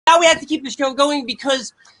we have to keep the show going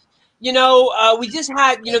because, we just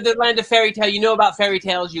had, the Land of Fairytale. You know about fairy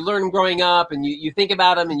tales. You learn them growing up, and you think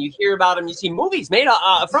about them, and you hear about them. You see movies made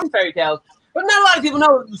from fairy tales. But not a lot of people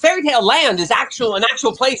know Fairytale Land is an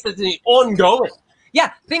actual place that's ongoing.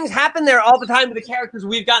 Yeah, things happen there all the time with the characters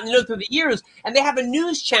we've gotten to know through the years, and they have a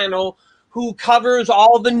news channel who covers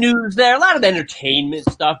all the news there, a lot of entertainment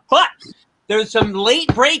stuff, but there's some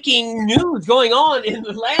late-breaking news going on in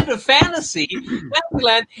the Land of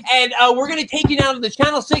Fantasyland, and we're going to take you down to the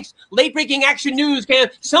Channel 6 late-breaking action news.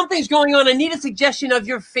 Something's going on. I need a suggestion of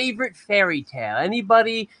your favorite fairy tale.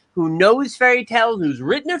 Anybody who knows fairy tales, who's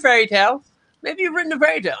written a fairy tale, maybe you've written a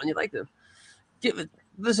fairy tale and you'd like to give it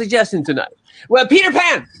the suggestion tonight. Well, Peter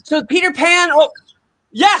Pan. So Peter Pan. Oh,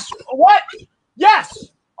 yes. What? Yes.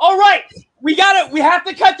 All right. We have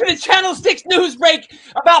to cut to the Channel 6 news break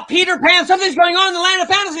about Peter Pan. Something's going on in the Land of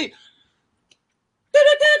Fantasy.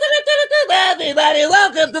 Everybody,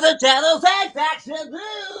 welcome to the Channel 6 Action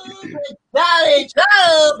News. Charlie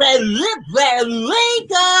Charles and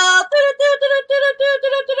wake up.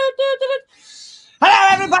 Hello,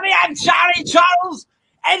 everybody. I'm Charlie Charles,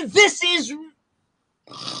 and this is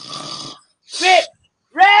Rick.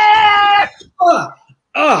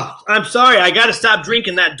 I'm sorry. I got to stop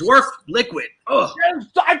drinking that dwarf liquid.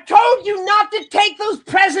 I told you not to take those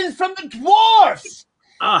presents from the dwarfs.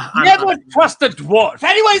 Never trust the dwarf.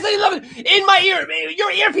 Anyways, ladies and gentlemen, in my ear,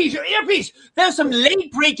 your earpiece. There's some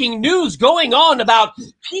late-breaking news going on about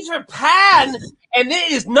Peter Pan, and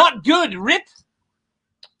it is not good. Rip.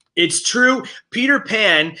 It's true. Peter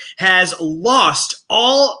Pan has lost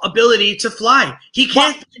all ability to fly. He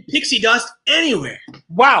can't find pixie dust anywhere.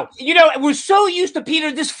 Wow. We're so used to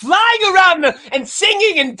Peter just flying around and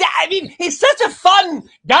singing and he's such a fun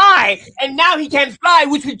guy, and now he can't fly,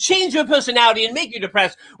 which would change your personality and make you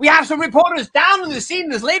depressed. We have some reporters down on the scene.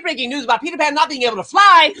 There's late-breaking news about Peter Pan not being able to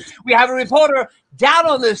fly. We have a reporter down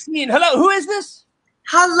on the scene. Hello, who is this?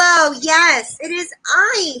 Hello, yes, it is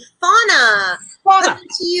I, Fauna. Coming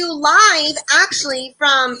to you live, actually,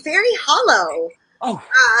 from Fairy Hollow.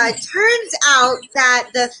 Turns out that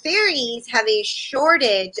the fairies have a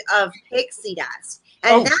shortage of pixie dust.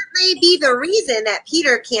 And that may be the reason that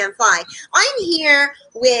Peter can't fly. I'm here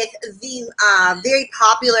with the very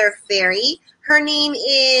popular fairy. Her name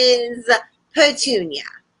is Petunia.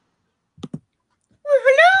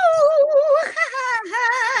 Hello.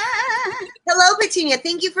 Hello, Petunia.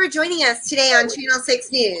 Thank you for joining us today on Channel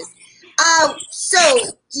 6 News. So,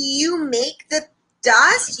 do you make the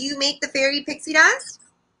dust? Do you make the fairy pixie dust?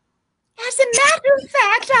 As a matter of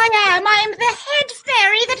fact, I am. I am the head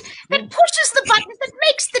fairy that pushes the buttons that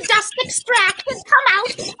makes the dust extract and come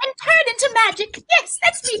out and turn into magic. Yes,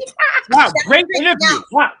 that's me. Wow, great interview.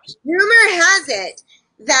 Wow. Rumor has it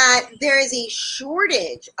that there is a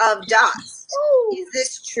shortage of dust. Oh. Is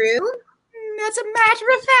this true? As a matter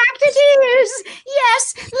of fact, it is.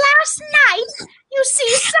 Yes, last night, you see,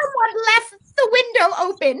 someone left the window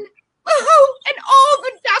open. Oh, and all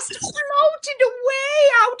the dust floated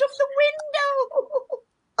away out of the window.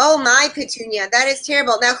 Oh my, Petunia, that is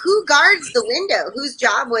terrible. Now, who guards the window? Whose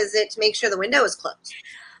job was it to make sure the window was closed?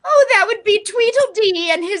 Oh, that would be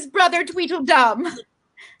Tweedledee and his brother Tweedledum.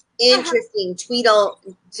 Interesting.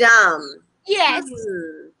 Tweedledum. Yes.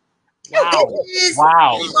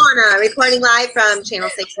 Wow. Fauna, reporting live from Channel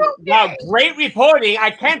 6. Wow, great reporting.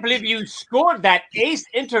 I can't believe you scored that ace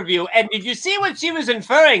interview. And did you see what she was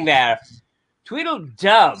inferring there?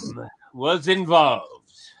 Tweedledum was involved.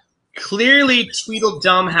 Clearly,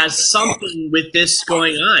 Tweedledum has something with this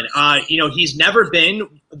going on. He's never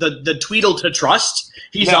been the Tweedle to trust.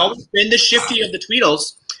 He's always been the shifty of the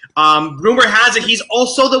Tweedles. Rumor has it he's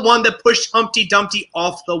also the one that pushed Humpty Dumpty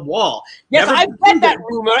off the wall. Yes, I've read that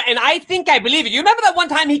rumor, and I think I believe it. You remember that one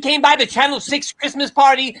time he came by the Channel 6 Christmas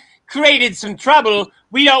party, created some trouble?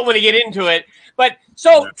 We don't want to get into it. But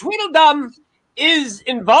so Tweedledum is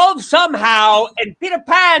involved somehow, and Peter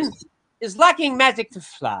Pan is lacking magic to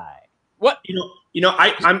fly. What?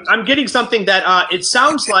 I'm getting something that it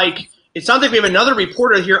sounds like we have another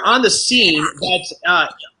reporter here on the scene. That's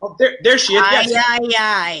there she is. Yes.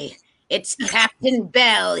 Aye. It's Captain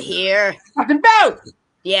Bell here. Captain Bell.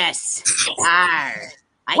 Yes. I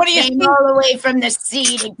came all the way from the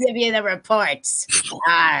sea to give you the reports.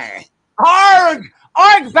 Arg,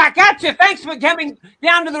 back at you. Thanks for coming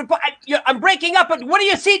down to the report. I'm breaking up, but what do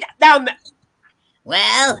you see down there?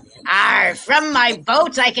 Well, from my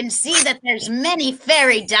boat, I can see that there's many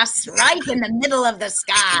fairy dusts right in the middle of the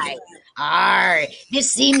sky.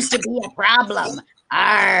 This seems to be a problem.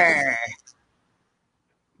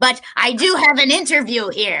 But I do have an interview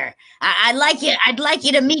here. I'd like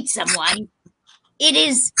you to meet someone. It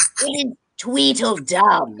is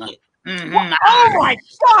Tweedledum. Oh my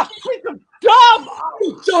gosh, Tweedledum!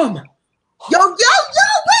 Oh, Dumb. Yo, what's up?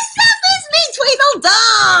 It's me,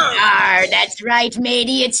 Tweedledum! That's right,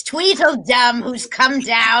 matey. It's Tweedledum who's come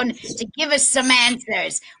down to give us some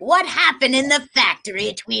answers. What happened in the factory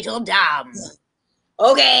at Tweedledum?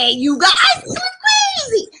 Okay, you guys, it was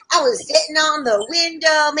crazy. I was sitting on the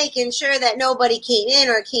window making sure that nobody came in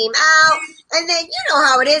or came out. And then you know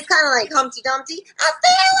how it is, kind of like Humpty Dumpty. I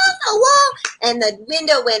fell off the wall and the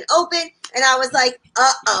window went open. And I was like,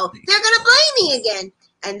 uh-oh, they're going to blame me again.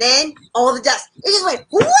 And then all the dust, it just went,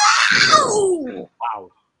 wow!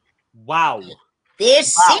 Wow. There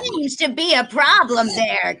seems to be a problem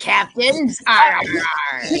there, captains.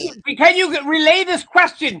 Can you relay this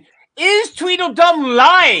question? Is Tweedledum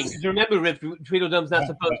lying? Because remember, Rip, Tweedledum's not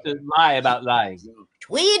supposed to lie about lying.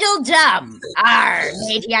 Tweedledum.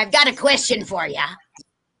 Matey, I've got a question for you.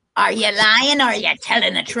 Are you lying or are you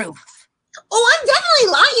telling the truth? Oh, I'm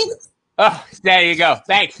definitely lying. Oh, there you go.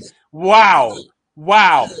 Thanks. Wow.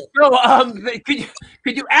 So,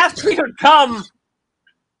 could you ask Tweedledum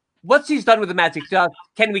once he's done with the magic dust,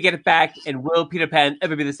 can we get it back? And will Peter Pan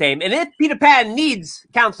ever be the same? And if Peter Pan needs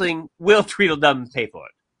counseling, will Tweedledum pay for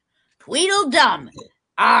it? Tweedledum.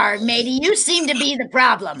 Matey, you seem to be the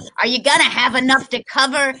problem. Are you gonna have enough to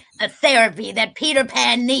cover the therapy that Peter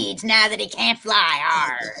Pan needs now that he can't fly?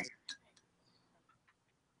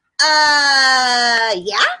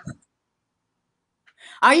 Yeah.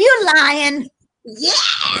 Are you lying?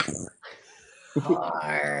 Yeah.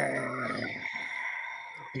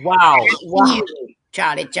 Wow. You,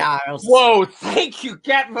 Charlie Charles. Whoa, thank you,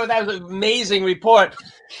 Captain. That was an amazing report.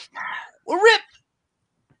 Well, Rip,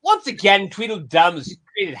 once again, Tweedledum's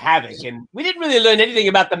created havoc, and we didn't really learn anything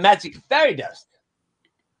about the magic fairy dust.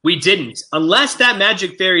 We didn't, unless that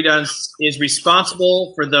magic fairy dust is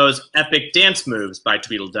responsible for those epic dance moves by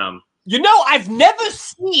Tweedledum. You know, I've never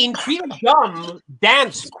seen Tweedledum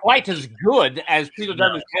dance quite as good as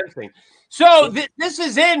Tweedledum is dancing. So this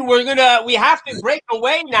is in. We have to break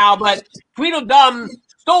away now, but Tweedledum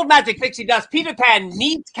stole magic pixie dust. Peter Pan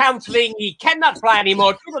needs counseling. He cannot fly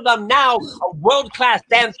anymore. Tweedledum now a world-class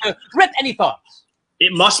dancer. Rip, any thoughts?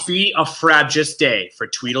 It must be a frabjous day for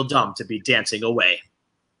Tweedledum to be dancing away.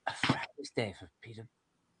 A frabjous day for Peter.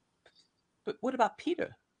 But what about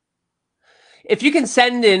Peter? If you can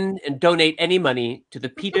send in and donate any money to the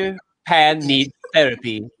Peter Pan Needs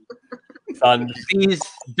Therapy Fund, please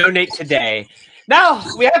donate today. Now,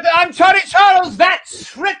 I'm Charlie Charles,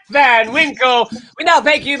 that's Rip Van Winkle. We now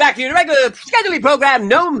thank you back to your regular scheduling program,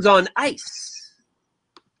 Gnomes on Ice.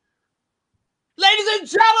 Ladies and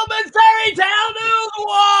gentlemen, Fairytale News!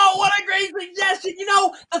 Whoa, what a great suggestion. You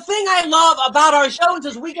know, the thing I love about our shows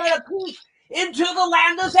is we get a peek into the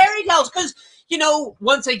land of fairy tales, because, you know,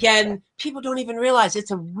 once again, people don't even realize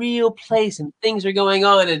it's a real place and things are going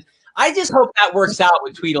on, and I just hope that works out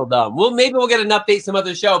with Tweedledum. Maybe we'll get an update some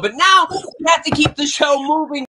other show, but now we have to keep the show moving.